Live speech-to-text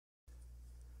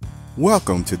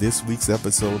Welcome to this week's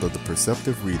episode of The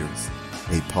Perceptive Readers,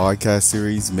 a podcast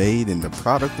series made in the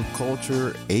Product of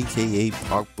Culture, aka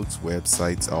PocBooks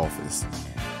website's office.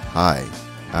 Hi,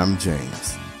 I'm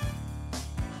James.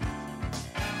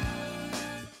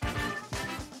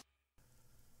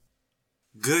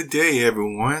 Good day,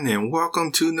 everyone, and welcome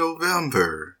to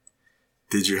November.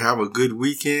 Did you have a good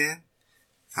weekend?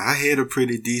 I had a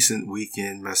pretty decent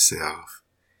weekend myself.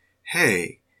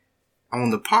 Hey, on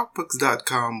the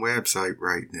PocBooks.com website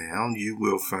right now, you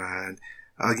will find,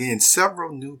 again,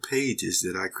 several new pages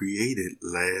that I created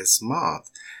last month.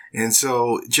 And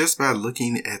so just by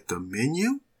looking at the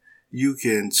menu, you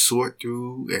can sort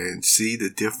through and see the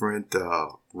different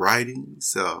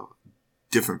writings,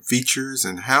 different features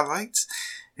and highlights.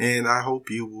 And I hope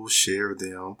you will share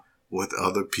them with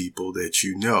other people that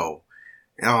you know.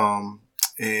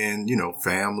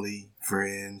 Family,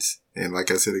 friends, and like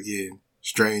I said again,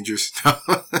 strangers.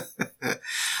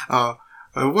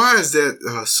 Why is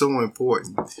that so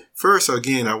important? First,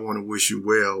 again, I want to wish you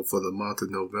well for the month of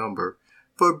November.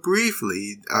 But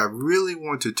briefly, I really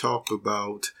want to talk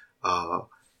about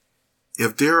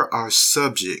if there are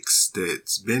subjects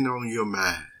that's been on your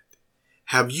mind.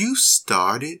 Have you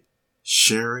started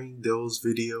sharing those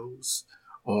videos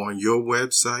on your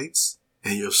websites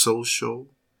and your social?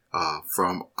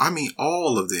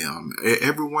 All of them,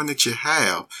 everyone that you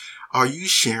have. Are you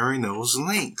sharing those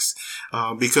links?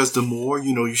 Because the more,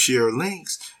 you share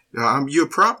links, you're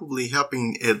probably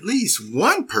helping at least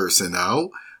one person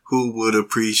out who would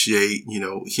appreciate,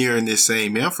 hearing this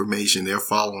same information. They're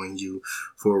following you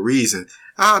for a reason.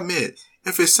 I admit,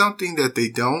 if it's something that they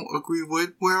don't agree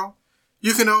with, well,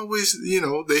 you can always,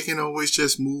 they can always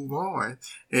just move on.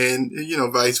 And,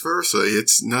 vice versa.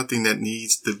 It's nothing that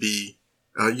needs to be,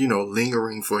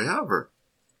 lingering forever.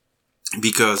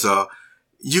 Because,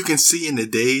 you can see in the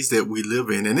days that we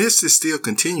live in, and this is still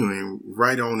continuing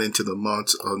right on into the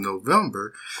months of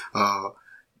November,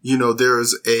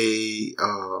 there's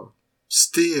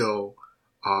still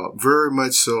very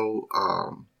much so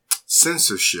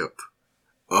censorship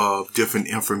of different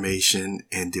information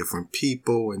and different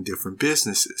people and different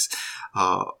businesses.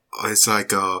 It's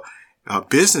like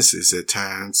businesses at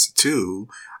times, too,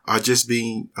 are just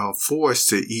being forced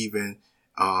to even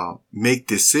make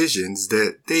decisions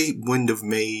that they wouldn't have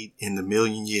made in a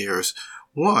million years.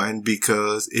 One,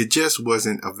 because it just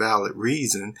wasn't a valid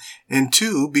reason. And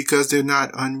two, because they're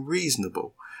not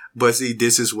unreasonable. But see,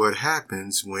 this is what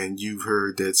happens when you've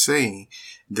heard that saying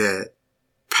that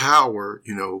power,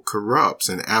 corrupts,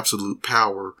 and absolute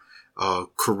power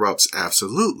corrupts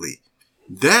absolutely.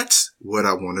 That's what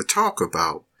I want to talk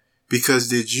about. Because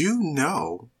did you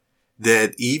know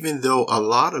that even though a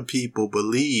lot of people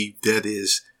believe that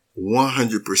is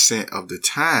 100% of the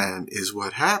time is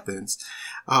what happens,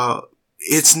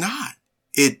 it's not.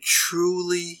 It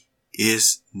truly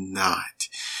is not.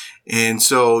 And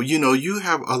so, you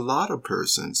have a lot of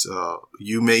persons,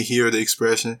 you may hear the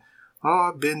expression,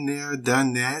 oh, I've been there,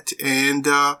 done that. And,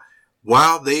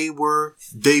 while they've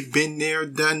been there,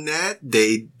 done that,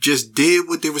 they just did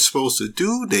what they were supposed to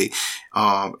do. They,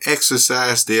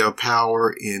 exercised their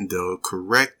power in the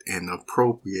correct and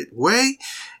appropriate way.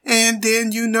 And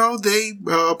then, they,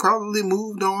 probably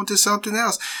moved on to something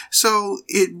else. So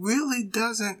it really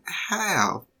doesn't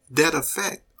have that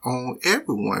effect on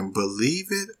everyone, believe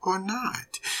it or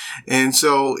not. And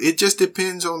so it just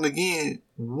depends on, again,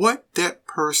 what that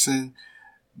person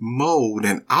mode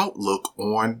and outlook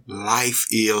on life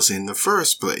is in the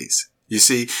first place. You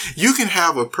see, you can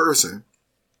have a person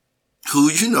who,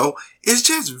 is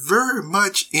just very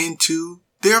much into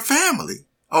their family.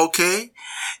 Okay.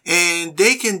 And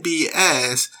they can be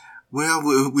asked, well,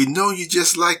 we know you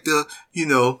just like to,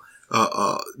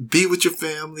 be with your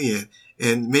family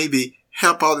and maybe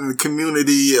help out in the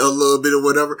community a little bit or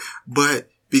whatever. But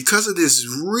because of this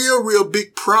real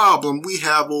big problem we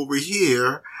have over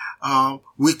here,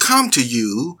 we come to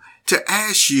you to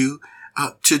ask you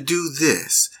to do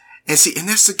this. And see, and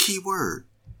that's the key word.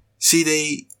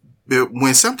 See,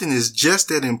 when something is just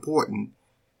that important,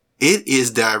 it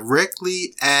is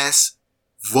directly asked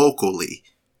vocally.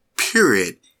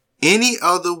 Period. Any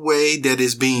other way that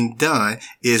is being done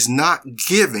is not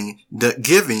giving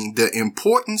the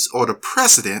importance or the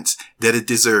precedence that it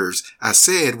deserves. I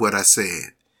said what I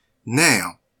said.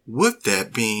 Now, with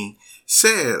that being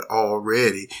said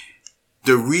already,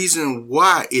 the reason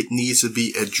why it needs to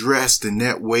be addressed in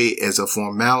that way as a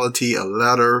formality, a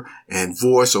letter and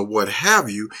voice or what have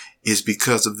you is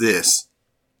because of this.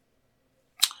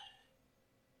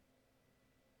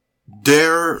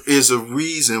 There is a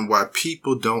reason why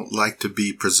people don't like to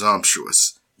be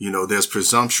presumptuous. There's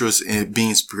presumptuous in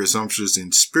being presumptuous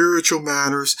in spiritual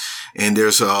matters, and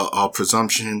there's a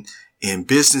presumption in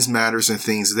business matters and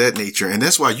things of that nature. And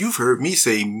that's why you've heard me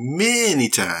say many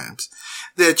times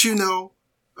that,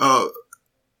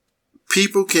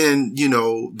 people can,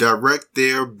 direct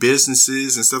their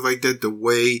businesses and stuff like that the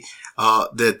way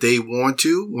that they want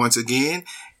to. Once again,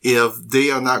 if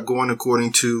they are not going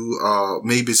according to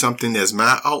maybe something that's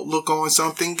my outlook on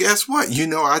something, guess what?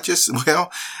 I'll just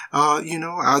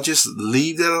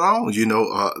leave that alone.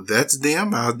 That's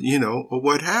them, or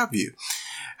what have you.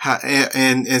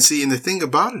 And see, and the thing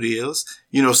about it is,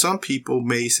 some people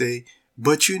may say,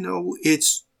 but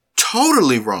it's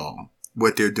totally wrong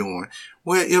what they're doing.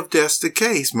 Well, if that's the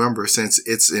case, remember, since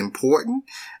it's important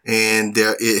and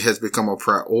it has become a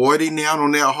priority now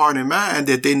on their heart and mind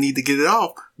that they need to get it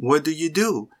off, what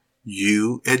do?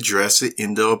 You address it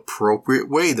in the appropriate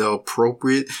way, the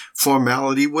appropriate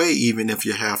formality way, even if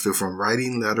you have to, from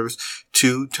writing letters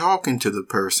to talking to the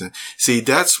person. See,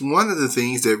 that's one of the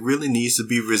things that really needs to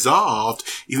be resolved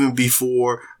even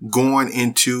before going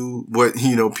into what,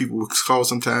 people call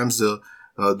sometimes the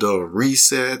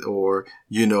reset, or,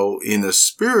 in a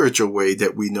spiritual way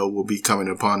that we know will be coming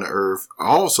upon the earth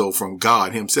also from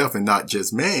God himself and not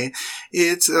just man.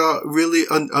 It's really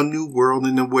a new world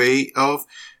in the way of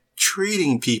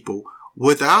treating people.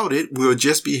 Without it, we'll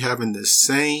just be having the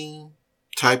same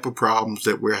type of problems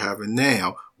that we're having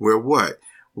now.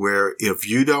 Where if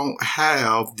you don't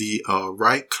have the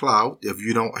right clout, if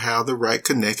you don't have the right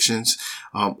connections,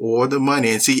 or the money,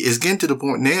 and see, it's getting to the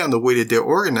point now, the way that they're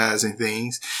organizing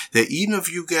things, that even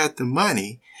if you got the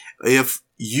money, if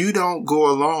you don't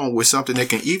go along with something that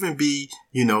can even be,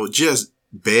 just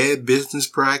bad business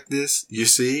practice, you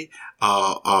see,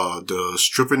 the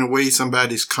stripping away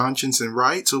somebody's conscience and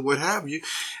rights or what have you,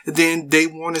 then they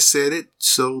want to set it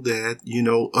so that,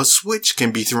 a switch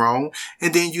can be thrown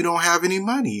and then you don't have any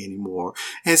money anymore.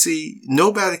 And see,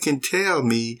 nobody can tell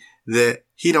me that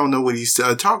he don't know what he's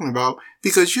talking about,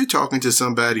 because you're talking to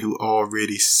somebody who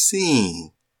already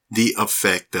seen the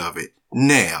effect of it.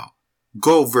 Now,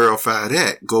 go verify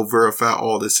that. Go verify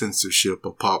all the censorship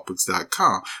of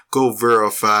popbooks.com. Go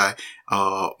verify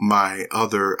my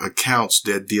other accounts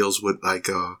that deals with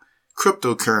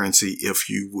cryptocurrency, if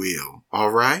you will.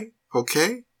 All right?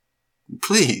 Okay?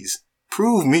 Please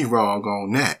prove me wrong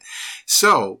on that.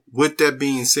 So, with that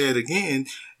being said, again,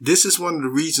 this is one of the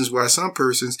reasons why some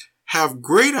persons have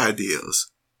great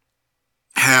ideas,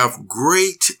 have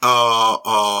great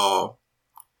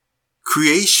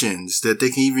creations that they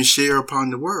can even share upon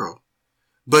the world.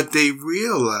 But they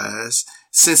realize,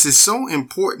 since it's so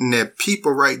important that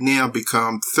people right now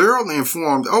become thoroughly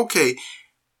informed, okay,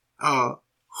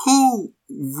 who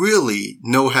really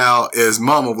know how, as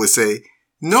Mama would say,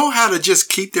 know how to just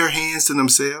keep their hands to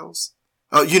themselves?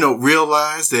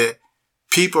 Realize that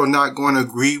people are not going to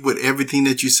agree with everything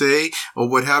that you say or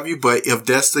what have you. But if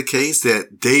that's the case,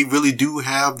 that they really do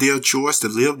have their choice to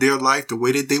live their life the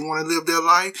way that they want to live their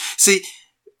life. See,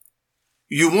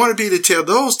 you want to be able to tell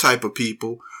those type of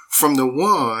people from the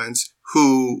ones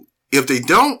who, if they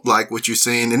don't like what you're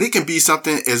saying, and it can be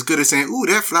something as good as saying, ooh,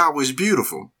 that flower is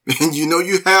beautiful. And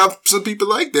you have some people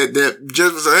like that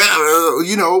just say,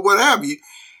 what have you.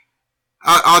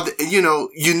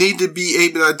 You need to be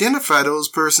able to identify those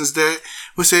persons that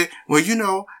will say,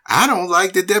 well, I don't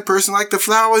like that person like the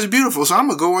flower is beautiful, so I'm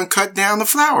going to go and cut down the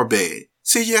flower bed.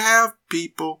 See, you have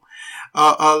people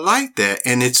like that.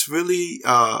 And it's really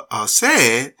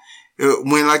sad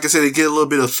when, like I said, they get a little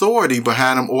bit of authority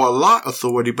behind them, or a lot of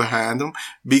authority behind them,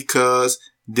 because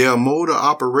their mode of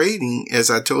operating,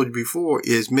 as I told you before,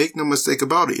 is, make no mistake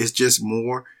about it, it's just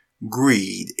more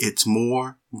greed. It's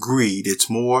more greed. It's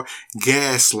more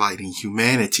gaslighting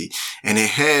humanity. And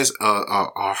it has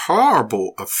a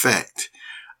horrible effect,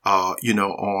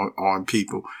 on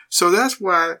people. So that's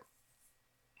why,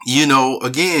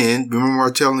 again, remember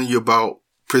I'm telling you about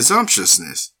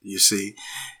presumptuousness, you see,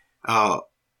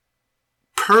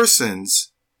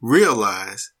 persons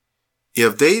realize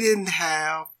if they didn't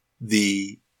have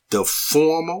the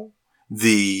formal,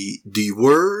 the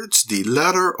words, the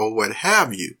letter, or what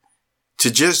have you, to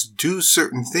just do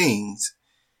certain things,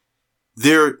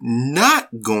 they're not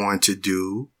going to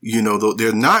do,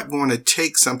 they're not going to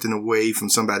take something away from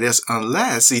somebody else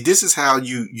unless, see, this is how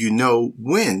you know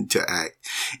when to act,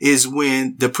 is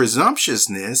when the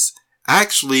presumptuousness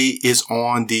actually is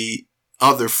on the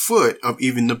other foot of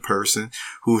even the person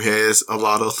who has a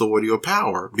lot of authority or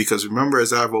power. Because remember,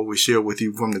 as I've always shared with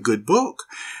you from the good book,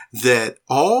 that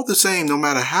all the same, no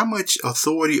matter how much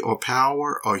authority or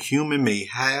power a human may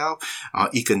have,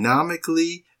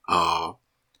 economically,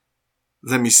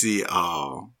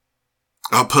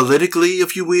 politically,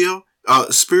 if you will,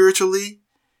 spiritually.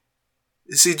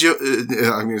 See,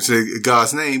 I'm going to say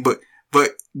God's name, but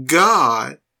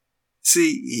God,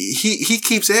 see, he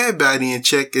keeps everybody in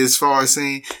check as far as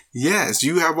saying, yes,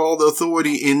 you have all the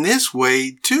authority in this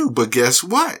way too, but guess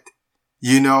what?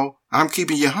 I'm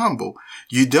keeping you humble.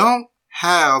 You don't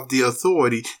have the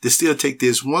authority to still take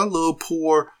this one little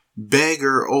poor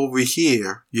beggar over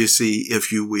here, you see,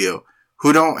 if you will,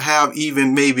 who don't have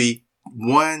even maybe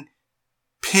one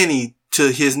penny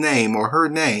to his name or her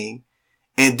name,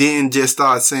 and then just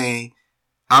start saying,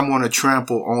 I'm going to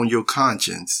trample on your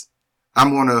conscience.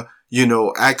 I'm going to,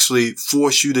 actually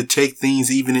force you to take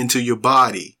things even into your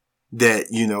body that,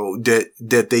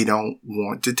 that they don't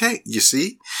want to take, you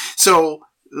see? So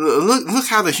look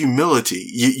how the humility,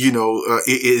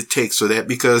 it takes for that,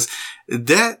 because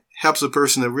that helps a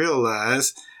person to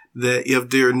realize that if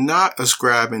they're not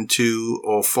ascribing to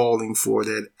or falling for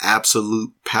that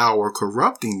absolute power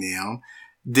corrupting them,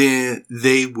 then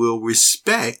they will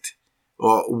respect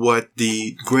what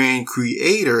the grand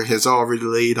creator has already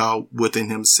laid out within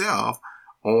himself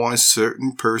on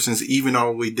certain persons, even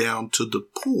all the way down to the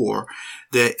poor,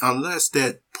 that unless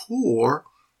that poor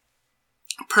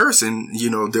person,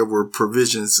 there were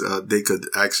provisions, they could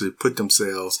actually put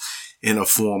themselves in a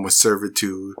form of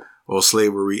servitude or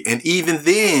slavery. And even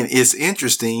then, it's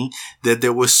interesting that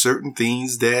there were certain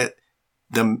things that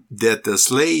the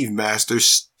slave master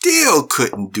still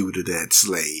couldn't do to that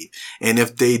slave. And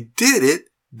if they did it,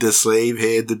 the slave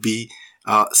had to be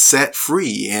set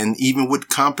free, and even with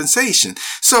compensation.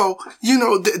 So,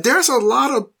 there's a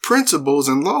lot of principles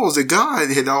and laws that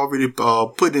God had already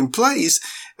put in place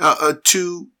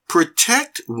to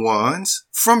protect ones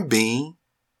from being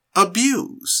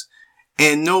abused.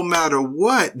 And no matter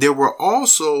what, there were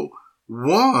also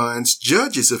ones,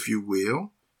 judges, if you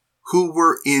will, who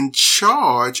were in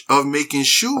charge of making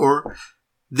sure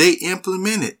they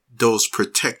implemented those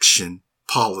protection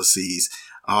policies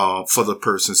for the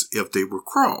persons if they were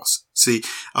crossed. See,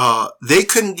 they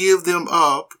couldn't give them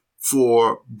up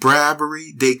for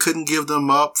bribery. They couldn't give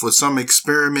them up for some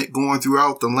experiment going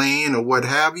throughout the land or what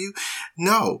have you.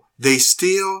 No, they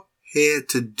still had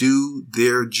to do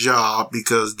their job,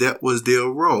 because that was their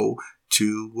role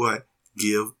to what?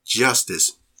 Give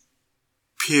justice.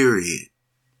 Period.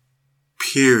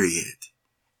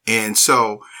 And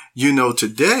so,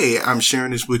 today I'm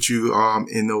sharing this with you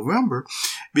in November,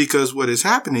 because what has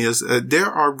happened is there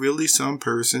are really some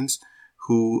persons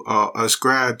who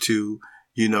ascribe to,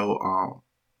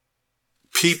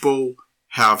 people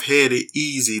have had it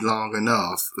easy long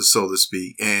enough, so to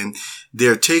speak, and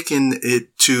they're taking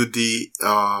it to the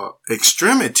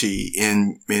extremity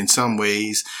in some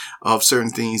ways of certain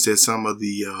things that some of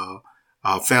the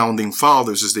founding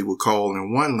fathers, as they would call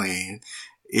in one land,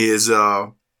 is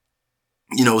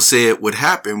said would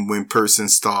happen when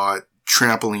persons start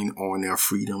trampling on their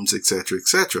freedoms, etc.,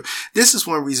 etc. This is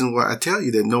one reason why I tell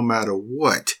you that no matter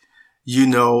what,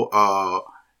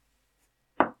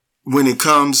 when it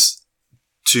comes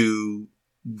to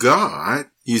God,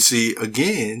 you see,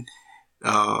 again,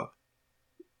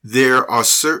 there are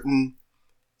certain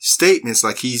statements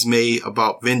like he's made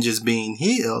about vengeance being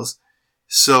his.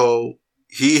 So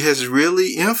he has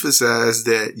really emphasized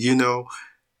that,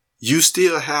 you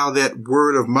still have that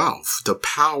word of mouth, the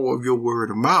power of your word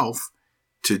of mouth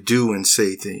to do and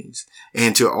say things,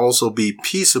 and to also be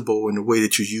peaceable in the way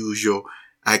that you use your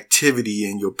activity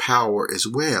and your power as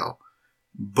well.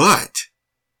 But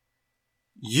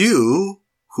you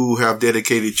who have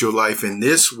dedicated your life in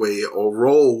this way or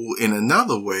role in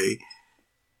another way,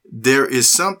 there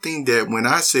is something that when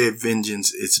I said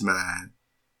vengeance, it's mine,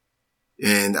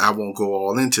 and I won't go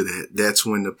all into that. That's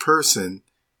when the person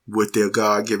with their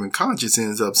God-given conscience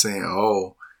ends up saying,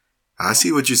 oh, I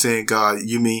see what you're saying, God.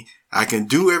 You mean I can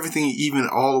do everything even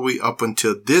all the way up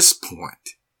until this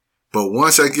point. But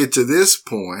once I get to this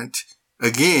point,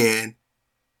 again,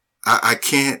 I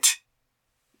can't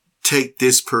take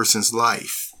this person's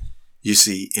life, you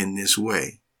see, in this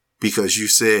way, because you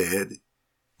said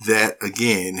that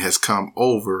again has come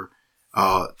over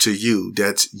to you.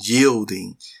 That's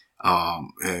yielding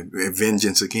and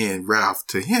vengeance again, wrath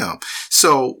to him.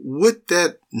 So with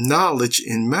that knowledge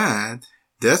in mind,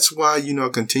 that's why, I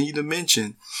continue to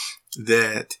mention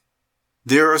that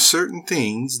there are certain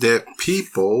things that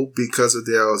people, because of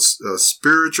their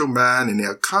spiritual mind and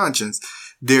their conscience,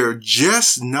 they're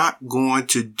just not going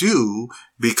to do,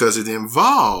 because it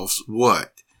involves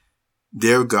what?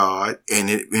 Their God, and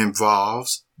it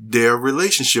involves their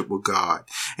relationship with God.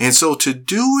 And so to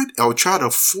do it or try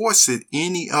to force it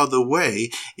any other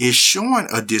way is showing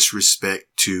a disrespect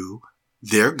to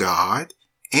their God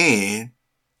and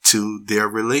to their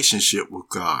relationship with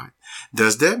God.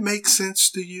 Does that make sense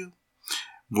to you?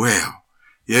 Well,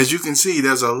 as you can see,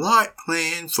 there's a lot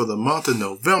planned for the month of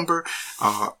November.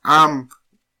 I'm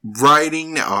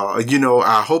writing,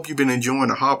 I hope you've been enjoying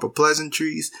the Harper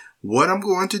Pleasantries. What I'm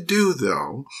going to do,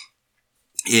 though,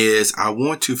 is I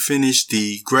want to finish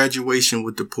the Graduation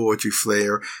with the Poetry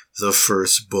Flair, the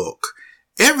first book.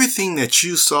 Everything that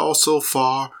you saw so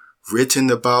far written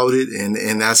about it,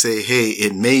 and I say, hey,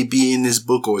 it may be in this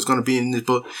book or it's going to be in this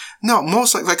book. No,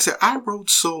 most like I said, I wrote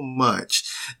so much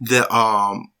that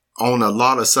on a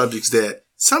lot of subjects that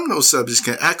some of those subjects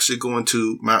can actually go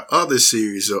into my other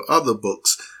series or other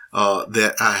books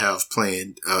that I have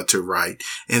planned to write.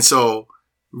 And so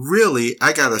really,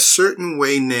 I got a certain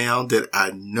way now that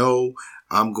I know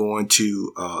I'm going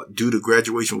to do the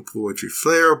Graduation with Poetry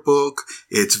Flair book.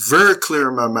 It's very clear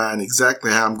in my mind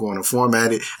exactly how I'm going to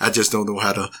format it. I just don't know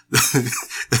how to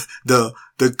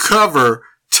the cover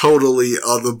totally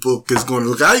of the book is going to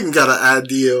look. I even got an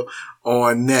idea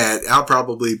on that. I'll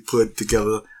probably put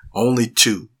together only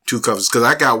two covers, because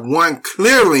I got one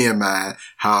clearly in mind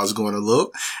how it's going to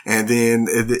look, and then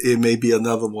it may be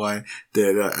another one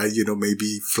that may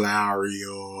be flowery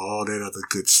or all that other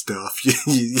good stuff.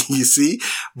 you see,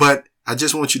 but I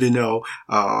just want you to know,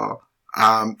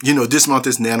 this month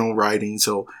is NaNoWriting,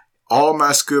 so all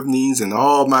my scrivenings and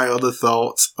all my other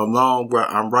thoughts along where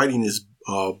I'm writing this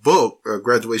book,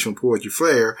 Graduation with Poetry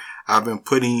Flair, I've been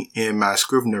putting in my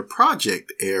Scrivener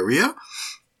project area,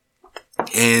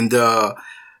 and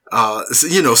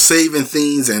saving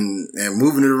things and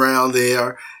moving it around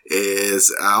there.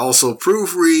 Is I also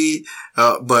proofread,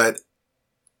 but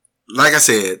like I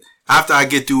said, after I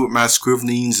get through with my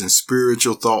scrivenings and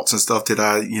spiritual thoughts and stuff that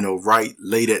I, write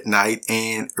late at night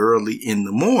and early in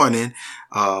the morning,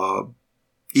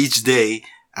 each day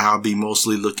I'll be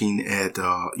mostly looking at,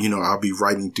 I'll be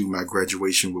writing through my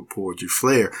Graduation with Poetry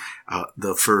Flair,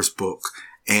 the first book.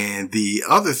 And the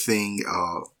other thing,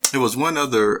 there was one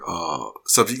other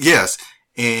subject, yes,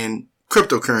 and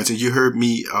cryptocurrency. You heard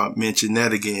me mention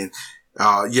that again.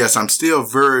 Yes, I'm still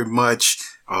very much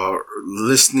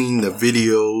listening to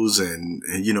videos and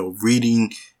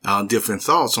reading different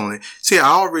thoughts on it. See, I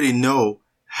already know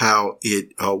how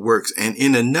it works. And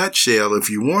in a nutshell, if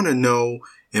you want to know,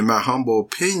 in my humble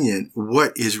opinion,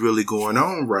 what is really going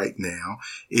on right now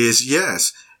is,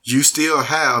 yes, you still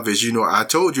have, as you know, I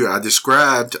told you, I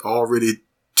described already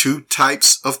two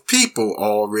types of people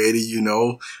already,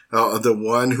 the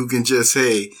one who can just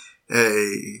say,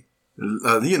 hey,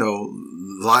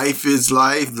 life is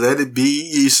life, let it be,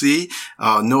 you see,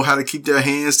 know how to keep their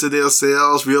hands to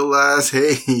themselves, realize,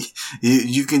 hey,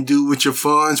 you can do with your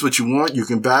funds what you want, you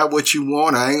can buy what you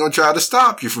want, I ain't gonna try to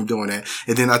stop you from doing that.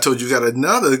 And then I told you got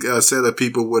another set of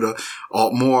people with a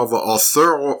more of an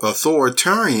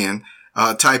authoritarian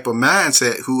type of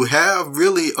mindset who have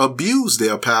really abused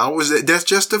their powers. That's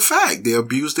just a fact. They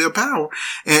abuse their power.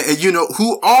 And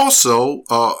who also,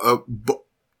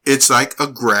 it's like a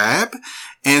grab.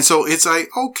 And so it's like,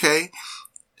 okay,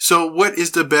 so what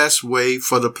is the best way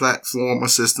for the platform or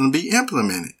system to be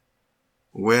implemented?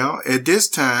 Well, at this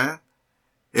time,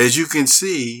 as you can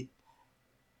see,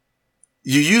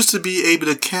 you used to be able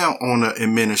to count on the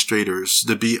administrators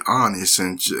to be honest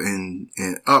and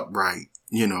upright,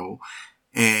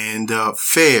 and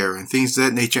fair and things of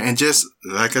that nature. And just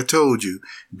like I told you,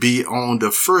 be on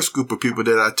the first group of people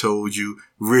that I told you,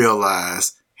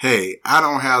 realize, hey, I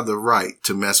don't have the right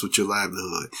to mess with your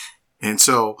livelihood. And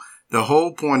so the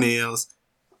whole point is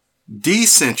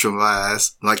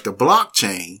decentralized, like the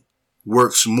blockchain,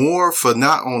 works more for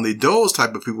not only those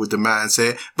type of people with the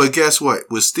mindset, but guess what?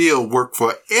 Will still work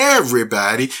for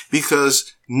everybody,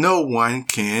 because no one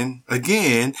can,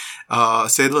 again,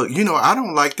 say, look, I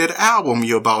don't like that album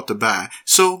you're about to buy.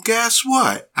 So guess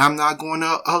what? I'm not going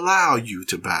to allow you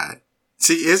to buy it.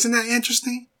 See, isn't that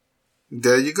interesting?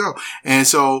 There you go. And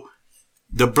so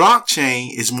the blockchain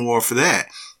is more for that.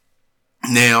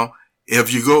 Now,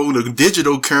 if you go to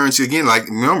digital currency again, like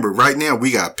remember right now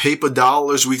we got paper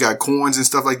dollars, we got coins and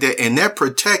stuff like that, and they're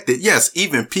protected. Yes,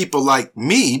 even people like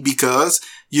me, because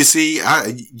you see,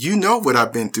 what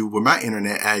I've been through with my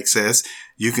internet access.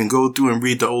 You can go through and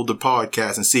read the older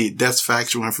podcasts and see that's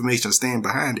factual information. I stand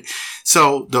behind it.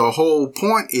 So the whole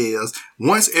point is,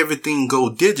 once everything go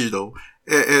digital,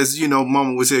 as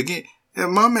Mama would say again,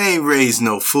 Mama ain't raised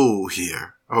no fool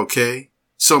here. Okay.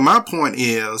 So my point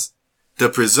is, the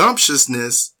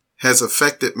presumptuousness has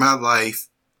affected my life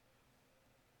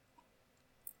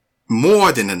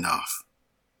more than enough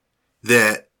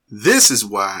that this is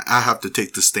why I have to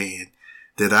take the stand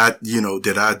that I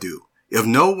do. If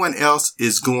no one else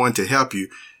is going to help you,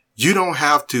 you don't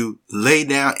have to lay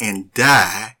down and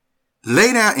die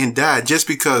lay down and die just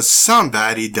because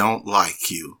somebody don't like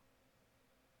you.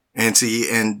 And see,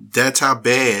 and that's how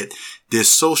bad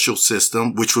this social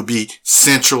system, which would be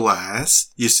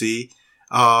centralized, you see,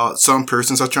 some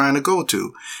persons are trying to go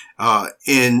to.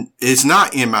 And it's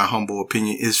not, in my humble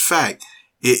opinion, it's fact.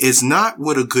 It's not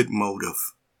with a good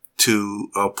motive to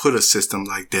put a system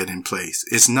like that in place.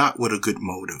 It's not with a good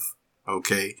motive.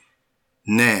 Okay.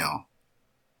 Now,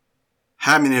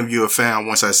 how many of you have found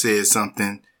once I said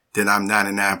something that I'm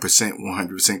 99%,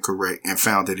 100% correct and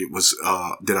found that it was,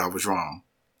 that I was wrong?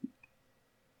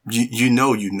 You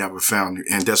know, you never found it.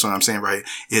 And that's what I'm saying, right?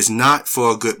 It's not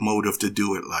for a good motive to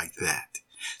do it like that.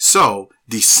 So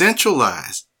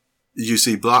decentralized, you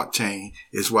see, blockchain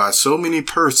is why so many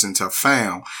persons have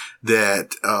found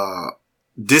that,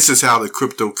 this is how the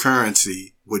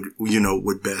cryptocurrency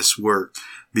would best work,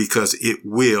 because it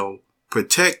will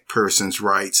protect persons'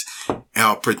 rights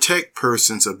and protect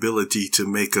persons' ability to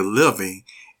make a living,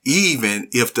 even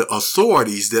if the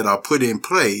authorities that are put in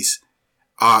place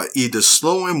are either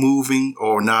slow in moving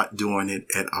or not doing it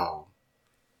at all.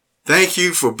 Thank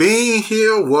you for being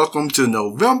here. Welcome to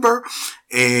November.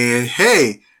 And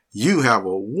hey, you have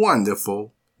a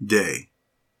wonderful day.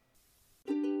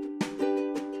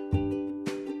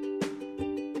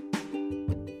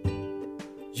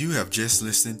 You have just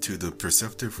listened to the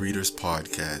Perceptive Readers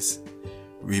Podcast.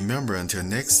 Remember, until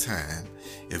next time,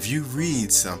 if you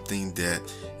read something that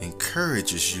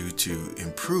encourages you to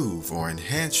improve or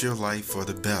enhance your life for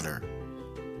the better,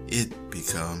 it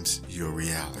becomes your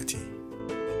reality.